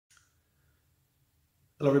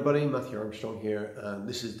Hello everybody, Matthew Armstrong here, and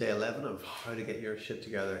this is day 11 of how to get your shit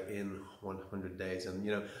together in 100 days. And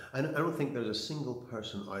I don't think there's a single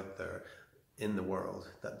person out there in the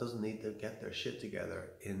world that doesn't need to get their shit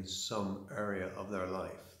together in some area of their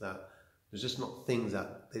life. That there's just not things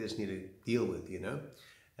that they just need to deal with,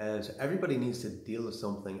 And so everybody needs to deal with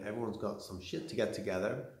something. Everyone's got some shit to get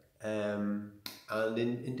together, and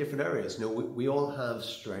in different areas. We all have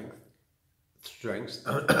strengths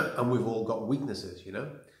and we've all got weaknesses,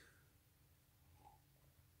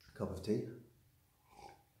 Cup of tea.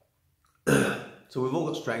 So we've all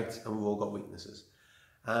got strengths and we've all got weaknesses,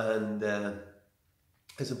 and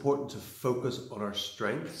it's important to focus on our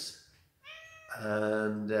strengths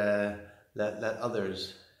and let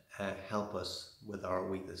others help us with our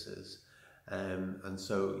weaknesses. And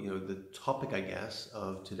so the topic, I guess,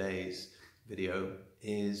 of today's video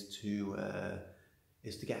is to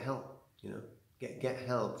get help. Get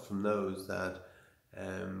help from those that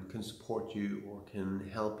can support you or can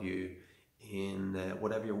help you in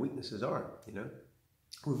whatever your weaknesses are.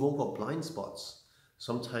 We've all got blind spots.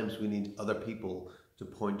 Sometimes we need other people to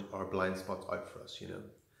point our blind spots out for us.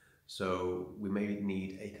 So we may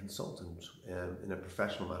need a consultant in a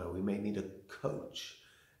professional manner. We may need a coach,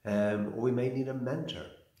 or we may need a mentor.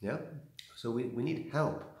 So we need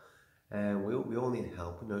help, and we all need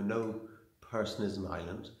help. No person is an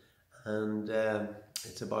island. And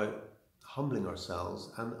it's about humbling ourselves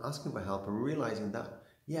and asking for help and realizing that,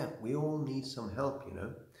 we all need some help,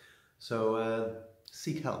 So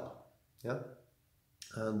seek help,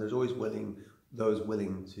 And there's always those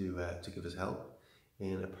willing to give us help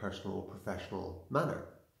in a personal or professional manner.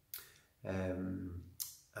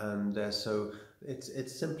 So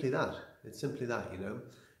it's simply that. It's simply that,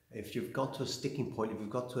 If you've got to a sticking point, if you've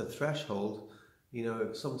got to a threshold,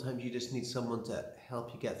 sometimes you just need someone to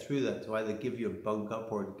help you get through that, to either give you a bunk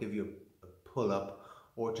up or to give you a pull up,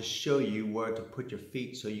 or to show you where to put your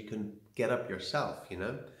feet so you can get up yourself,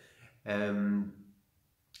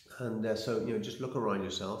 So just look around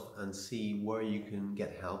yourself and see where you can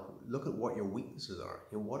get help. Look at what your weaknesses are.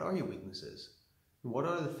 What are your weaknesses? What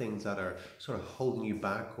are the things that are sort of holding you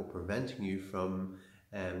back or preventing you from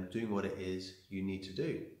doing what it is you need to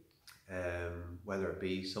do? Whether it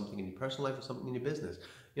be something in your personal life or something in your business.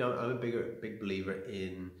 I'm a big believer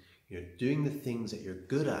in doing the things that you're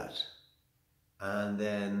good at, and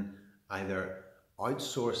then either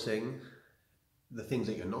outsourcing the things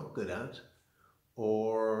that you're not good at,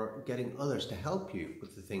 or getting others to help you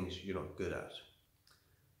with the things you're not good at.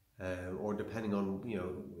 Or depending on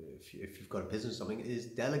if you've got a business or something, is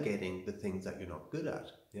delegating the things that you're not good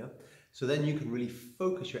at. So then you can really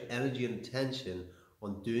focus your energy and attention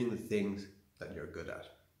on doing the things that you're good at,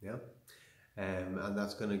 and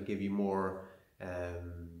that's going to give you more.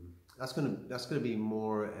 That's going to be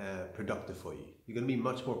more productive for you. You're going to be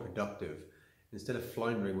much more productive instead of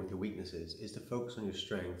floundering with your weaknesses. Is to focus on your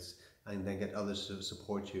strengths and then get others to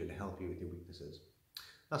support you and help you with your weaknesses.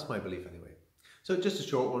 That's my belief, anyway. So just a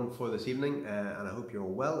short one for this evening, and I hope you're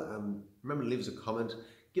all well. Remember to leave us a comment,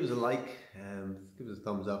 give us a like, give us a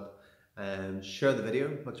thumbs up, and share the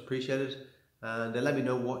video. Much appreciated. And let me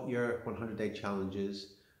know what your 100-day challenge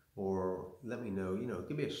is, or let me know,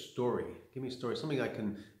 give me a story. Give me a story, something I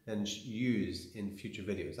can then use in future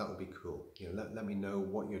videos. That would be cool. Let me know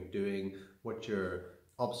what you're doing, what your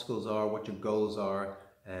obstacles are, what your goals are.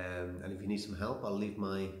 And if you need some help, I'll leave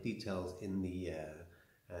my details in the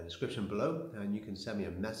description below, and you can send me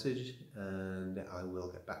a message and I will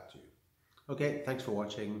get back to you. Okay, thanks for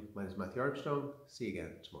watching. My name is Matthew Armstrong. See you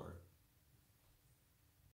again tomorrow.